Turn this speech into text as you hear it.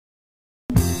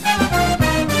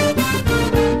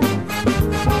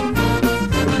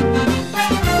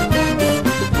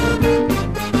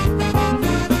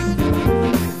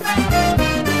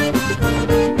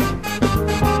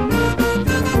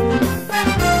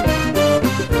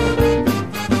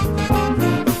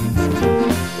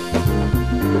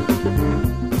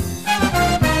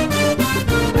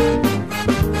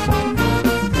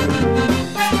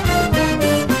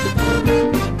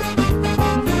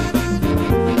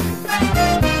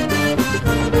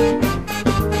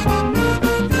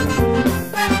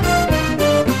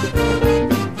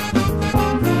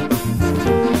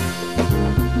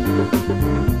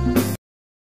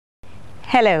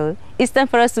Hello, it's time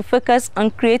for us to focus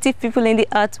on creative people in the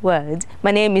art world.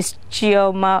 My name is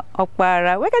Chioma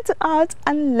Okpara. Welcome to Art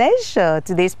and Leisure.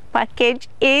 Today's package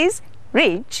is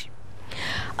rich.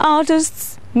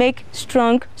 Artists make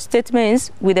strong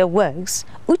statements with their works.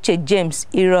 Uche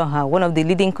James-Iroha, one of the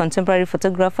leading contemporary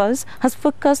photographers, has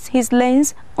focused his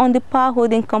lens on the power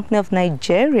holding company of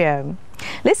Nigeria.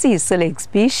 Let's see his solo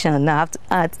exhibition. Now I have to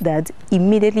add that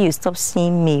immediately you stop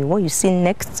seeing me, what you see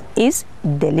next is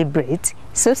deliberate.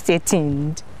 So stay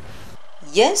tuned.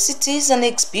 Yes, it is an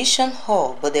exhibition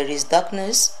hall, but there is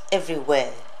darkness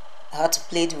everywhere. I had to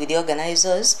plead with the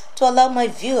organizers to allow my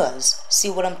viewers see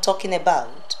what I'm talking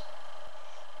about.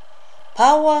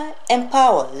 Power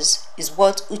empowers is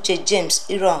what Uche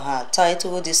James-Iroha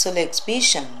titled the solo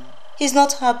exhibition. He's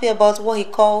not happy about what he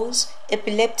calls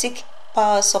epileptic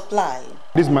power supply.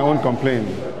 This is my own complaint.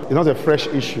 It's not a fresh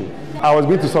issue. I was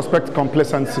going to suspect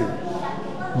complacency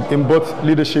in both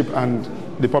leadership and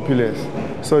the populace.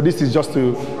 So this is just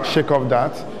to shake off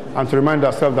that and to remind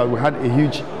ourselves that we had a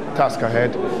huge task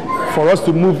ahead. For us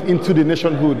to move into the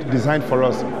nationhood designed for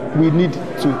us, we need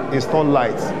to install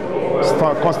lights,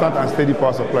 constant and steady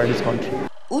power supply in this country.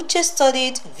 Uche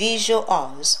studied visual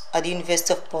arts at the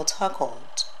University of Port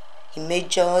Harcourt. He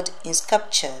majored in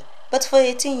sculpture, but for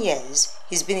 18 years,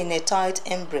 he's been in a tight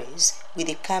embrace with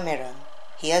the camera.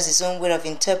 He has his own way of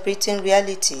interpreting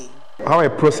reality. How I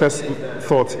process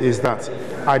thought is that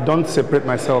I don't separate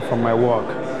myself from my work.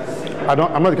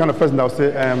 I'm not the kind of person that will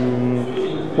say,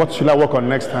 what should I work on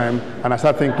next time? And I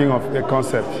start thinking of a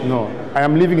concept. No, I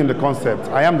am living in the concept.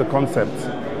 I am the concept.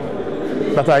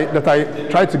 That I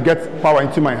try to get power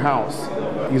into my house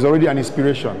is already an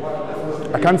inspiration.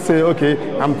 I can't say,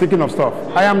 okay, I'm thinking of stuff.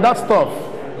 I am that stuff.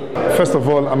 First of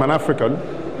all, I'm an African.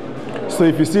 So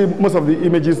if you see, most of the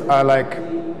images are like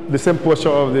the same posture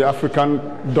of the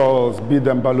African dolls, be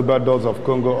them Baluba dolls of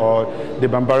Congo or the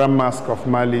Bambara mask of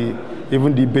Mali,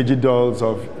 even the Beji dolls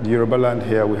of the Yoruba land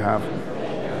here we have.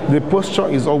 The posture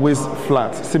is always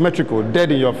flat, symmetrical,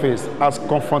 dead in your face, as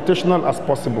confrontational as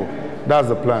possible. That's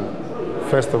the plan,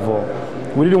 first of all.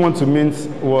 We didn't want to mince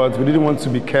words, we didn't want to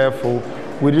be careful,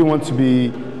 we didn't want to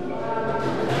be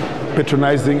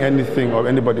patronizing anything or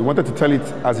anybody. We wanted to tell it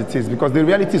as it is because the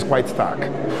reality is quite stark.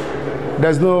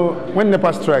 There's no, when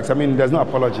NEPA strikes, there's no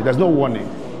apology, there's no warning.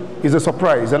 It's a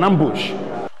surprise, an ambush.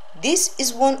 This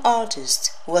is one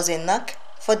artist who has a knack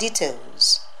for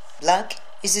details. Black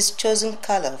is his chosen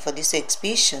color for this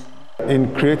exhibition.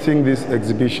 In creating this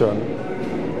exhibition,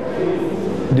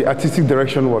 the artistic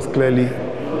direction was clearly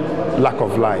lack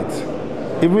of light.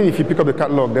 Even if you pick up the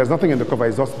catalog, there's nothing in the cover,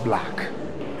 it's just black.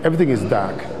 Everything is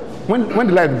dark. When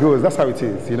the light goes, that's how it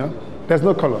is, you know? There's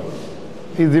no color.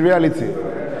 It's the reality.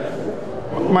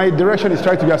 My direction is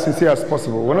trying to be as sincere as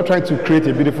possible. We're not trying to create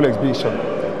a beautiful exhibition.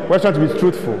 We're trying to be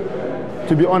truthful,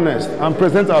 to be honest, and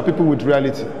present our people with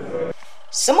reality.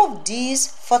 Some of these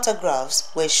photographs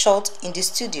were shot in the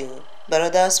studio, but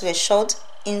others were shot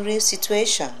in real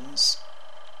situations.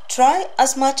 Try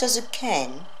as much as you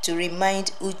can to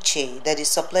remind Uche that the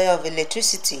supplier of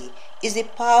electricity is the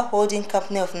power holding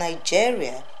company of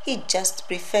Nigeria. He just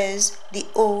prefers the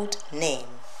old name.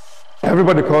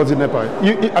 Everybody calls it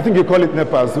NEPA. I think you call it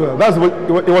NEPA as well.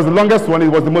 It was the longest one, it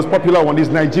was the most popular one, is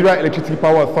Nigeria Electricity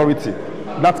Power Authority.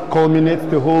 That culminates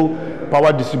the whole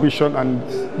power distribution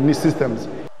and systems.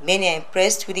 Many are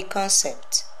impressed with the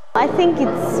concept. I think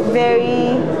it's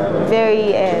very,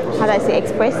 very,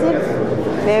 expressive,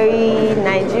 very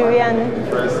Nigerian.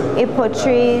 It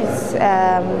portrays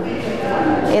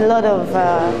a lot of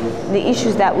the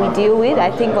issues that we deal with,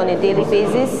 I think, on a daily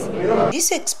basis.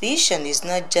 This exhibition is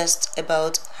not just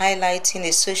about highlighting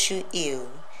a social ill.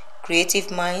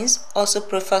 Creative minds also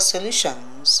prefer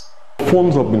solutions.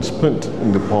 Funds have been spent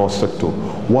in the power sector.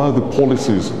 Why are the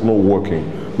policies not working?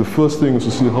 The first thing is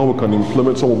to see how we can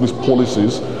implement some of these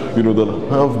policies, that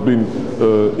have been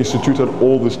instituted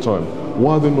all this time.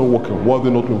 Why are they not working? Why are they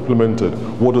not implemented?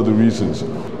 What are the reasons?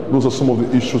 Those are some of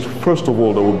the issues, first of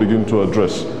all, that we'll begin to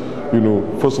address.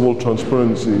 First of all,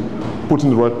 transparency, putting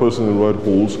the right person in the right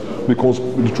holes, because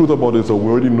the truth about it is that we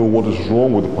already know what is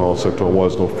wrong with the power sector and why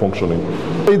it's not functioning.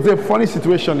 It's a funny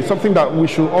situation. It's something that we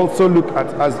should also look at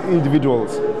as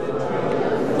individuals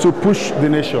to push the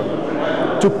nation,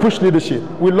 to push leadership.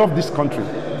 We love this country.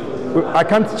 I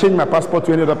can't change my passport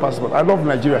to any other passport. I love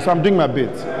Nigeria, so I'm doing my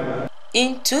bit.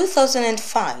 In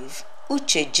 2005,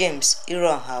 Uche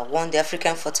James-Iroha won the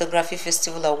African Photography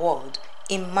Festival Award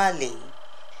in Mali.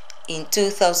 In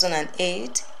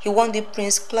 2008, he won the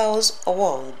Prince Claus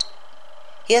Award.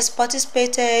 He has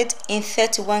participated in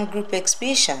 31 group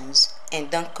exhibitions and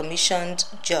done commissioned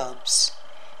jobs.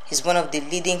 He's one of the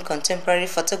leading contemporary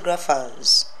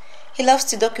photographers. He loves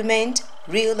to document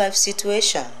real-life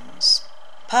situations.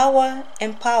 Power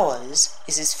Empowers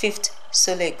is his 5th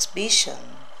solo exhibition.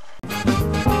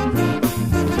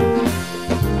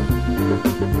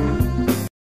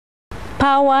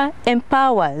 Power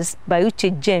Empowers by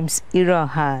Uche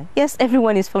James-Iroha. Yes,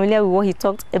 everyone is familiar with what he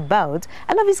talked about.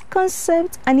 I love his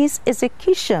concept and his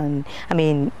execution. I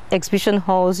mean, exhibition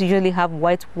halls usually have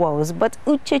white walls, but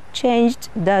Uche changed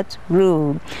that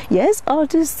rule. Yes,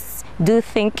 artists do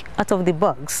think out of the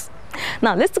box.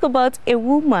 Now, let's talk about a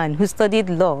woman who studied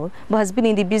law but has been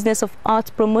in the business of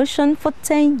art promotion for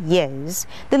 10 years.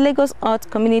 The Lagos art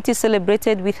community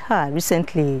celebrated with her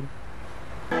recently.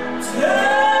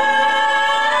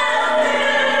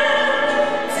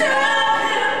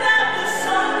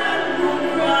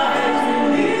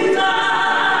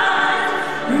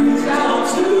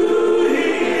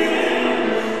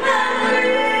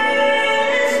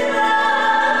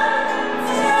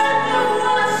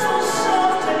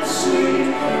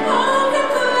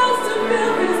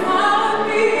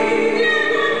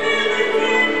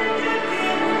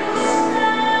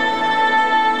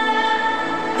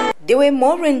 There were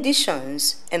more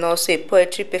renditions and also a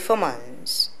poetry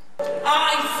performance.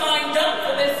 I signed up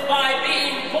for this by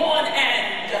being born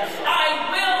and I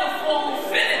will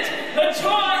fulfill it. The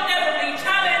joy every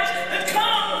talent that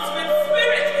comes with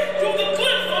spirit to the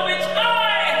good for which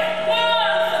I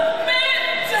was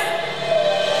meant.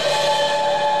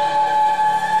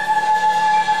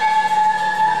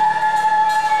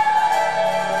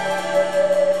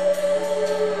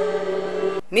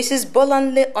 Mrs.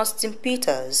 Bolanle Austin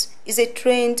Peters is a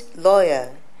trained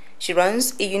lawyer. She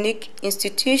runs a unique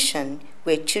institution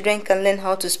where children can learn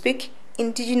how to speak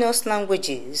indigenous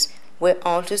languages, where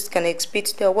artists can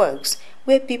exhibit their works,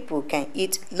 where people can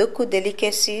eat local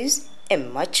delicacies,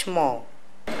 and much more.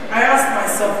 I asked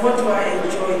myself, what do I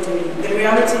enjoy doing? The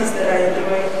reality is that I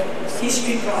enjoy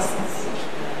history classes.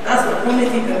 That's the only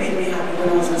thing that made me happy when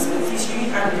I was in school, history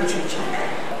and literature.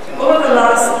 Over the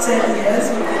last 10 years,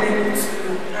 we've been able to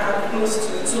have close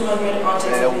to 200 art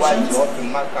exhibitions.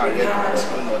 We've had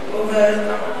over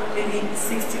maybe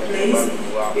 60 plays.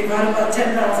 We've had about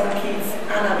 10,000 kids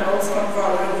and adults come for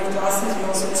our language classes. We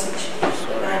also teach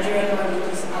Nigerian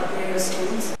languages at various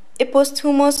schools. A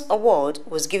posthumous award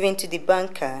was given to the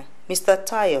banker, Mr.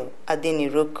 Tayo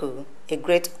Adeniroku, a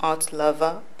great art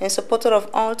lover and supporter of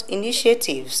art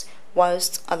initiatives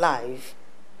whilst alive.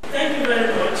 Thank you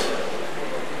very much.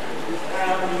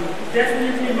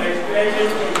 Definitely my pleasure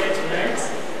to be here tonight,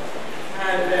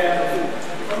 and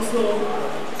also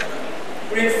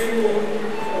grateful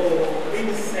for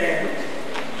this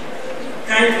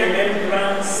kind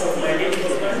remembrance of my late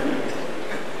husband.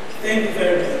 Thank you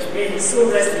very much. May he so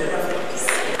rest in peace.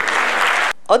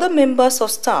 Other members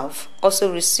of staff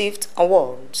also received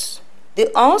awards. The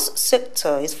arts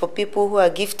sector is for people who are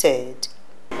gifted.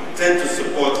 Tend to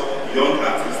support young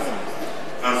artists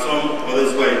and some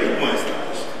others who are a bit more established.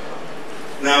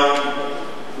 Now,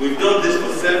 we've done this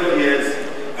for several years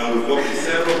and we've worked with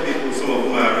several people, some of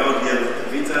whom are around here at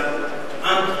Vita,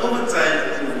 and over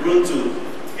time we've grown to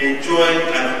enjoy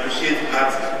and appreciate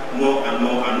art more and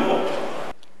more and more.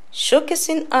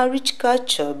 Showcasing our rich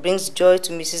culture brings joy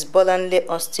to Mrs. Bolanle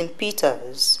Austin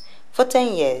Peters. For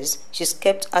 10 years, she's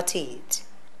kept at it.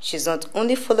 She's not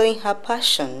only following her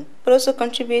passion, but also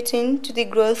contributing to the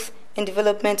growth and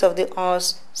development of the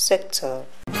arts sector.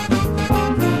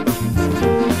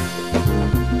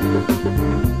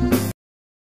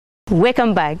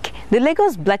 Welcome back. The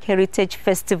Lagos Black Heritage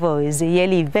Festival is a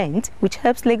yearly event which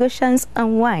helps Lagosians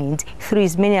unwind through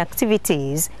its many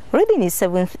activities. Already in its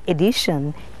 7th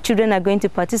edition, children are going to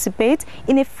participate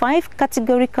in a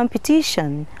 5-category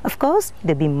competition. Of course,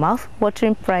 there'll be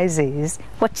mouth-watering prizes.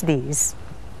 Watch this.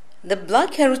 The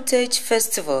Black Heritage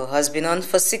Festival has been on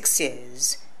for 6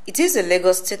 years. It is a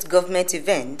Lagos state government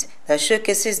event that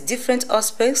showcases different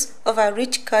aspects of our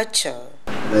rich culture.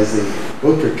 There's a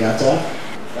boat regatta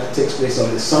that takes place on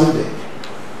a Sunday.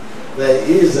 There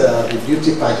is the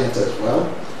beauty pageant as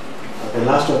well. The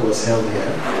last one was held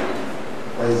here.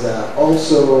 There's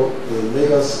also the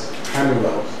Lagos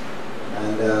Carnival,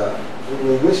 and we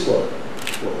will wish for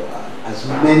as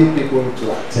many people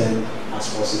to attend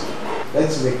as possible.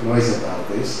 Let's make noise about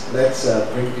this. Let's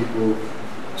bring people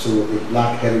to the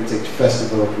Black Heritage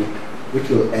Festival, which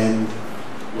will end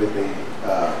with the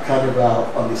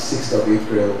Carnival on the 6th of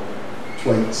April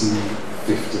 2015.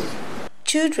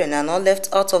 Children are not left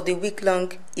out of the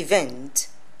week-long event.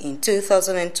 In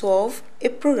 2012, a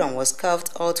program was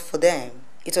carved out for them.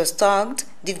 It was tagged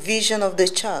The Vision of the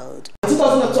Child. In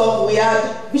 2012, we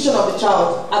had Vision of the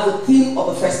Child as the theme of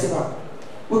the festival.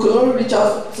 We could only reach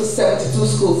out to 72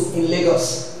 schools in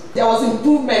Lagos. There was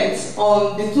improvement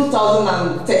on the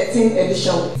 2013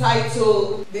 edition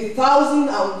titled The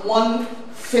 1001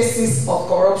 Faces of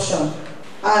Corruption.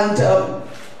 And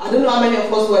I don't know how many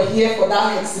of us were here for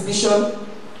that exhibition.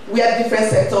 We had different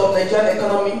sectors of Nigerian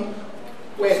economy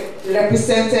were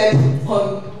represented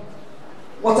on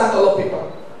watercolor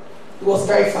paper. It was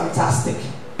very fantastic.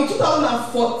 In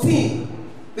 2014,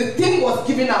 the theme was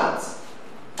given out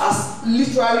as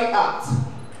literary art.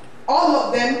 All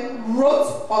of them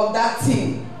wrote on that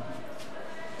theme,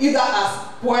 either as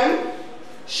poem,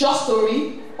 short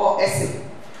story, or essay.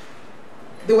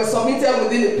 They were submitted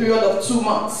within a period of 2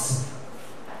 months.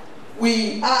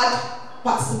 We had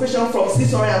participation from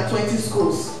 620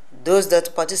 schools. Those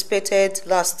that participated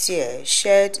last year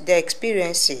shared their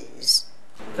experiences.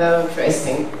 Very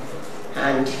interesting,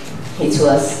 and it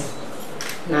was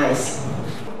nice.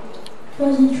 It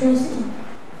was interesting.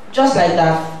 Just like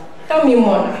that. Tell me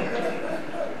more.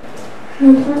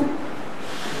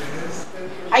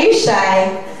 Are you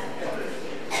shy?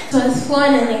 It was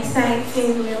fun and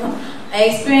exciting, you know. I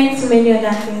experienced many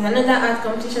other things. Another art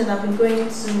competition I've been going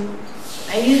to.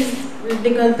 I used the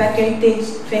Lagos Black Heritage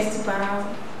Festival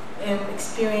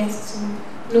experience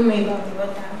to know me about the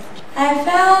water. I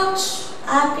felt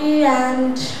happy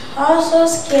and also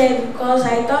scared because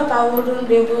I thought I wouldn't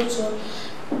be able to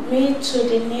meet to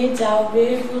the needs I'll be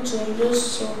able to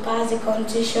use to pass the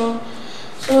competition.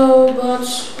 So, but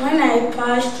when I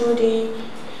passed through the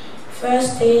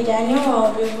first stage, I knew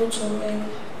I'll be able to win.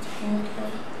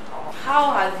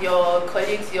 How has your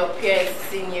colleagues, your peers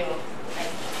seen you?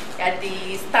 Like, at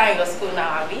the start of your school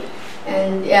now, Abby?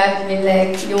 And they have been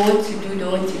like, they want to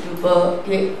do, but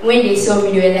when they saw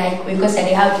me, they were like, because I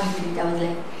didn't have to do it, I was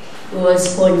like, it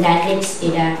was fun that next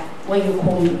day that when you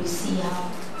come, you see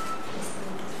how.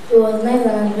 It was nice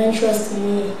and adventurous to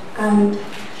me, and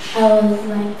I was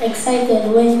like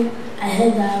excited when I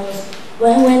heard that I was,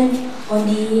 when I went on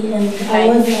the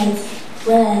award night,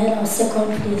 when I heard I was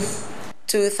second place.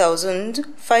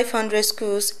 2,500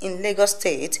 schools in Lagos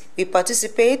State will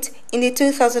participate in the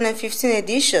 2015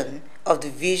 edition of the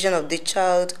Vision of the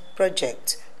Child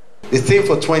project. The theme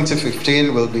for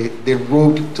 2015 will be The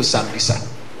Road to Sambisa.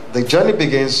 The journey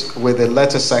begins with a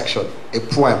letter section, a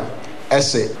poem,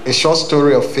 essay, a short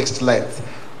story of fixed length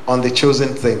on the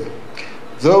chosen theme.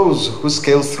 Those who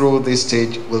scale through this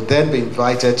stage will then be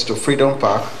invited to Freedom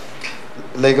Park,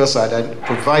 Lagos Island,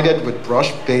 provided with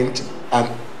brush, paint, and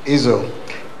easel,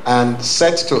 and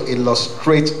set to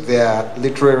illustrate their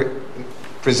literary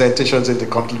presentations in the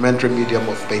complementary medium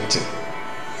of painting.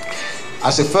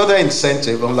 As a further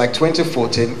incentive, unlike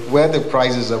 2014, where the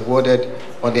prize is awarded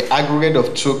on the aggregate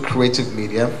of 2 creative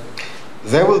media,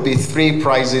 there will be 3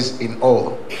 prizes in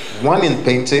all. 1 in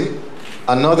painting,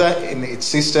 another in its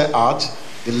sister art,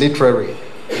 the literary,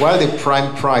 while the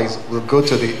prime prize will go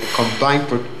to the combined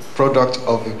product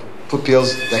of the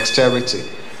pupils' dexterity,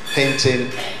 painting,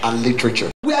 and literature.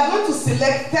 We are going to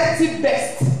select 30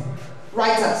 best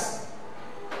writers,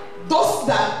 those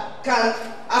that can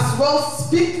as well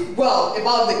speak well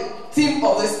about the theme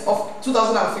of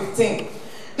 2015.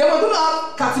 Then we're going to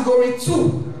have category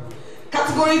 2.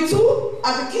 Category 2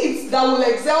 are the kids that will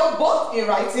excel both in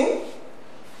writing,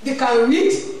 they can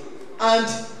read, and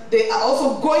they are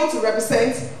also going to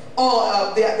represent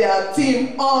their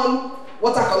team on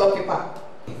watercolor paper.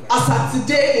 As at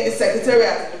today in the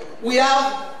Secretariat, we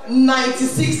have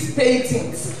 96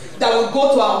 paintings that will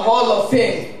go to our Hall of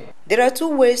Fame. There are 2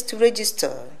 ways to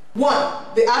register.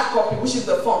 1, the hard copy, which is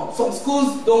the form. Some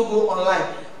schools don't go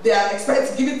online. They are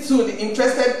expected to give it to the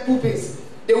interested pupils.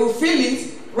 They will fill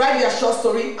it, write their short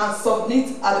story, and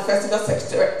submit at the Festival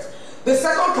Secretariat. The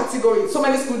second category, so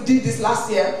many schools did this last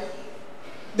year,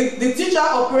 the teacher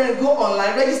or parent go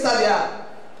online, register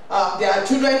their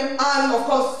children, and of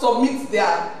course submit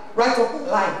their write-up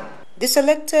online. The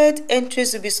selected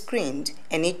entries will be screened,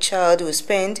 and each child will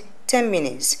spend 10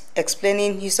 minutes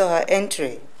explaining his or her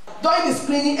entry. During the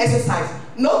screening exercise,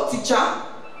 no teacher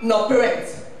nor parent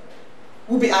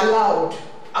will be allowed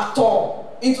at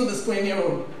all into the screening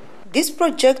room. This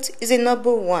project is a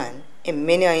noble one, and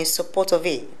many are in support of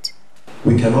it.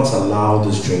 We cannot allow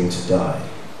this dream to die.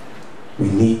 We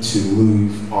need to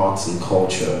move arts and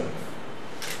culture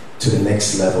to the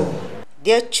next level.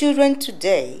 Their children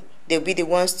today, they'll be the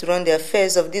ones to run the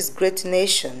affairs of this great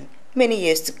nation many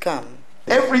years to come.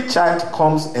 Every child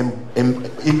comes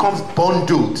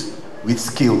bundled with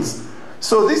skills.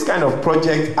 So this kind of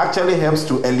project actually helps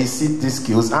to elicit these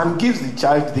skills and gives the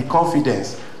child the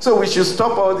confidence So we should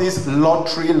stop all this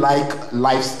lottery-like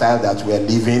lifestyle that we're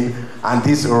living and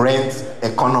this rent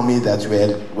economy that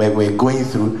we're going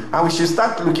through. And we should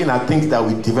start looking at things that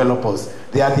will develop us.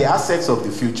 They are the assets of the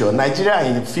future. Nigeria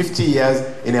in 50 years,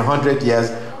 in 100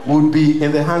 years, would be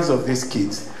in the hands of these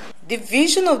kids. The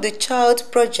vision of the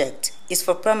Child Project is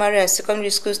for primary and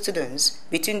secondary school students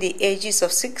between the ages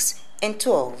of 6 and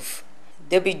 12.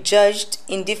 They'll be judged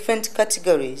in different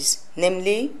categories,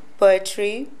 namely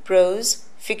poetry, prose,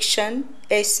 fiction,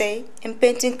 essay, and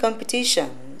painting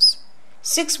competitions.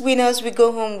 6 winners will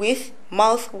go home with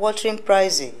mouth-watering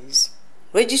prizes.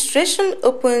 Registration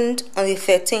opened on the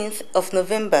 13th of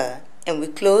November and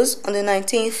will close on the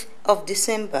 19th of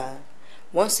December.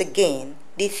 Once again,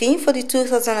 the theme for the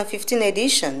 2015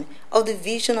 edition of the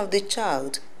Vision of the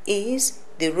Child is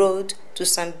The Road to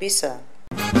Sambisa.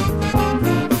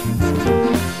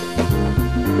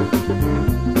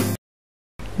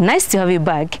 Nice to have you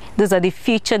back. Those are the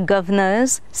future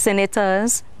governors,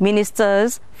 senators,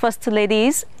 ministers, first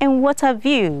ladies, and what have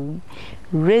you.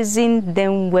 Raising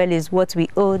them well is what we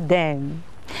owe them.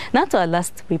 Now to our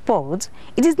last report.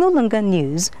 It is no longer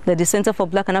news that the Center for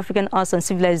Black and African Arts and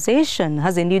Civilization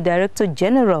has a new Director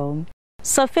General.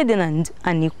 Sir Ferdinand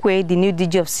Anikwe, the new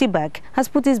DG of CBAAC, has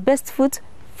put his best foot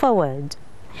forward.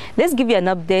 Let's give you an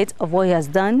update of what he has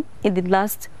done in the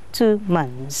last 2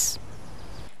 months.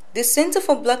 The Center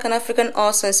for Black and African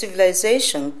Arts and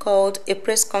Civilization called a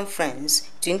press conference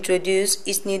to introduce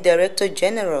its new Director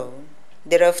General.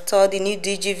 Thereafter, the new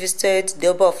DG visited the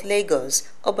Oba of Lagos,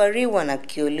 Obariwan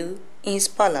Akiolu, in his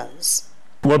palace.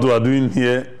 What we are doing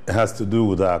here has to do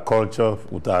with our culture,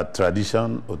 with our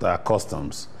tradition, with our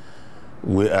customs.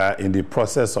 We are in the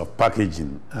process of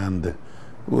packaging and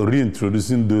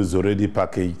reintroducing those already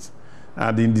packaged,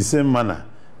 and in the same manner,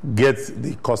 get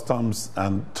the customs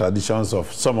and traditions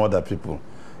of some other people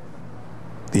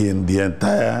in the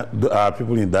entire, our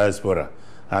people in diaspora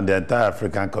and the entire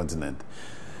African continent.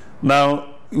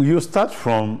 Now, you start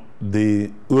from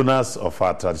the owners of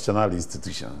our traditional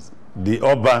institutions. The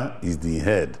Oba is the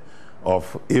head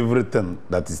of everything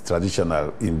that is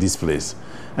traditional in this place.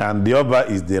 And the Oba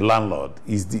is the landlord,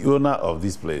 is the owner of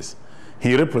this place.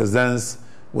 He represents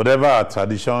whatever our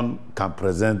tradition can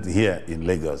present here in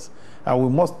Lagos. And we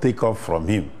must take off from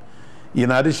him.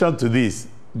 In addition to this,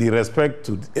 the respect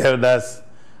to the elders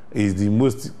is the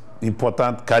most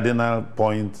important cardinal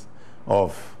point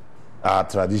of our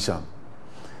tradition.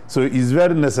 So it's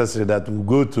very necessary that we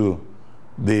go to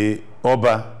the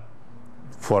Oba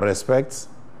for respect,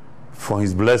 for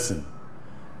his blessing,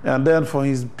 and then for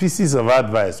his pieces of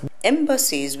advice.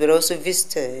 Embassies were also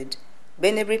visited.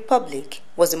 Benin Republic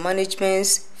was the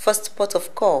management's first port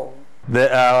of call. They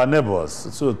are our neighbors,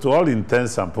 so to all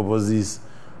intents and purposes,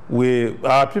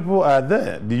 our people are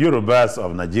there. The Yorubas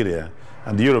of Nigeria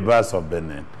and the Yorubas of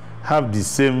Benin have the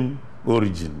same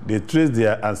origin. They trace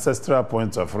their ancestral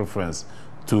points of reference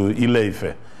to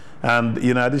Ile-Ife. And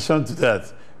in addition to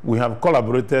that, we have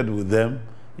collaborated with them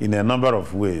in a number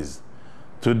of ways,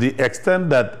 to the extent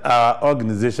that our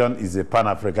organization is a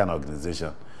Pan-African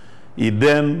organization.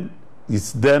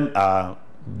 It's then our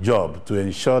job to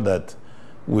ensure that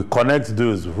we connect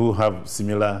those who have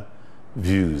similar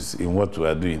views in what we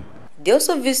are doing. They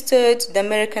also visited the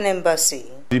American Embassy.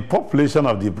 The population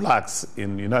of the blacks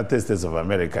in the United States of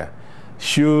America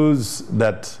shows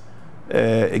that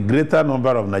a greater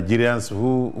number of Nigerians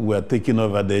who were taken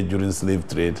over there during slave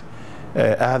trade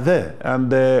are there.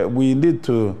 And we need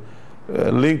to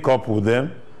link up with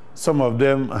them. Some of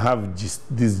them have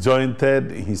disjointed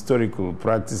historical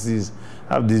practices,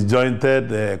 have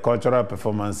disjointed cultural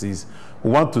performances. We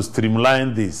want to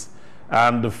streamline this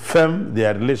and firm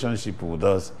their relationship with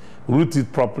us, root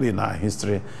it properly in our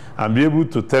history, and be able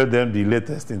to tell them the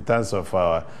latest in terms of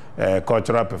our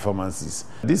cultural performances.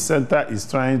 This center is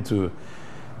trying to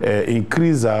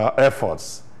increase our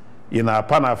efforts in our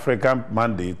Pan-African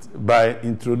mandate by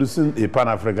introducing a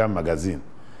Pan-African magazine.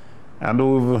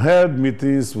 And we've held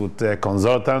meetings with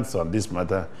consultants on this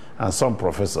matter and some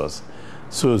professors.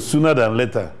 So sooner than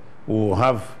later, we'll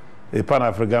have a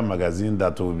Pan-African magazine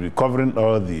that will be covering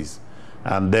all these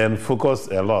and then focus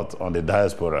a lot on the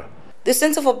diaspora. The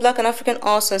Center for Black and African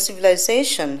Arts and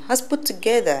Civilization has put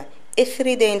together a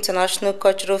 3-day international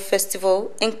cultural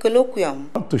festival and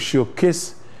colloquium to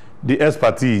showcase the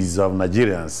expertise of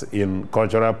Nigerians in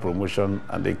cultural promotion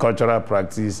and the cultural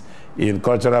practice in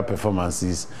cultural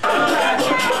performances.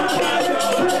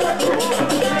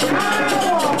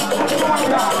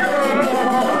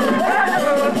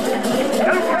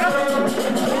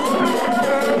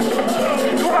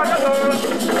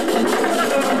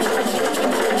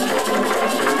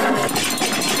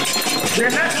 The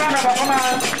next round of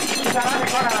performance is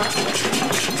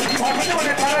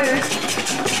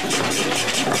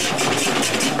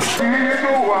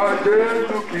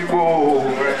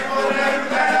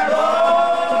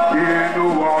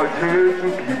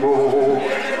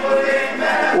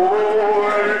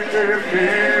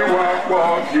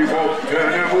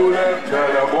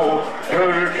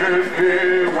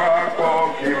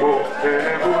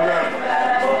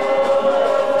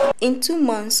In 2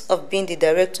 months of being the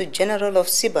Director General of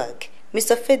CBAAC,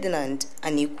 Mr. Ferdinand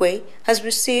Uche has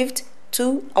received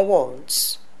 2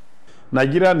 awards.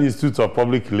 Nigerian Institute of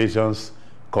Public Relations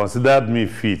considered me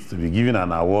fit to be given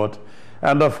an award,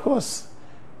 and of course,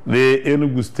 the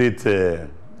Enugu State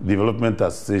Development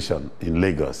Association in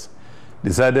Lagos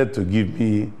decided to give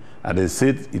me, and they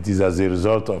said it is as a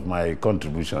result of my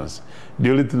contributions. The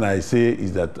only thing I say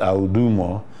is that I will do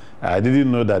more. I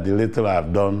didn't know that the little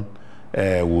I've done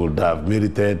would have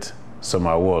merited some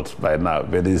awards by now,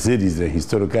 but they said it's a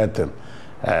historical thing.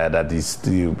 That is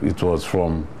still, it was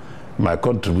from my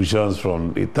contributions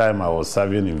from the time I was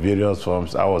serving in various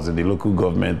forms. I was in the local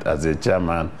government as a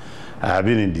chairman. I have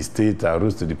been in the state. I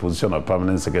rose to the position of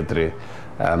permanent secretary,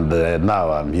 and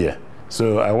now I'm here.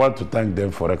 So I want to thank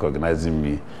them for recognizing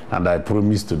me, and I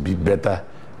promise to be better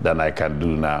than I can do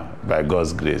now, by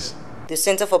God's grace. The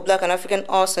Center for Black and African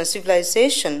Arts and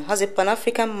Civilization has a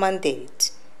Pan-African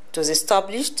mandate. It was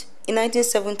established in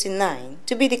 1979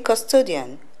 to be the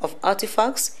custodian of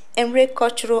artifacts and rare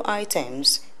cultural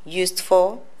items used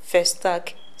for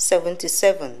FESTAC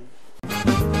 77.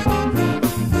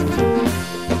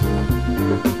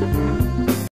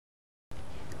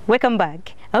 Welcome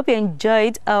back. I hope you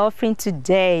enjoyed our offering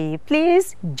today.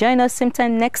 Please join us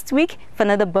sometime next week for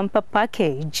another bumper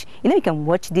package. You can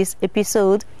watch this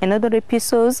episode and other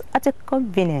episodes at your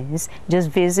convenience. Just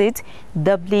visit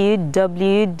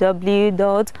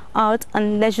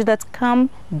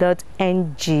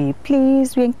www.artandleisure.com.ng.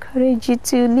 Please, we encourage you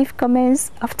to leave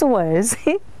comments afterwards.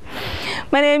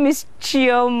 My name is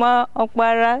Chioma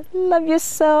Okpara. Love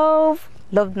yourself.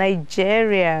 Love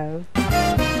Nigeria.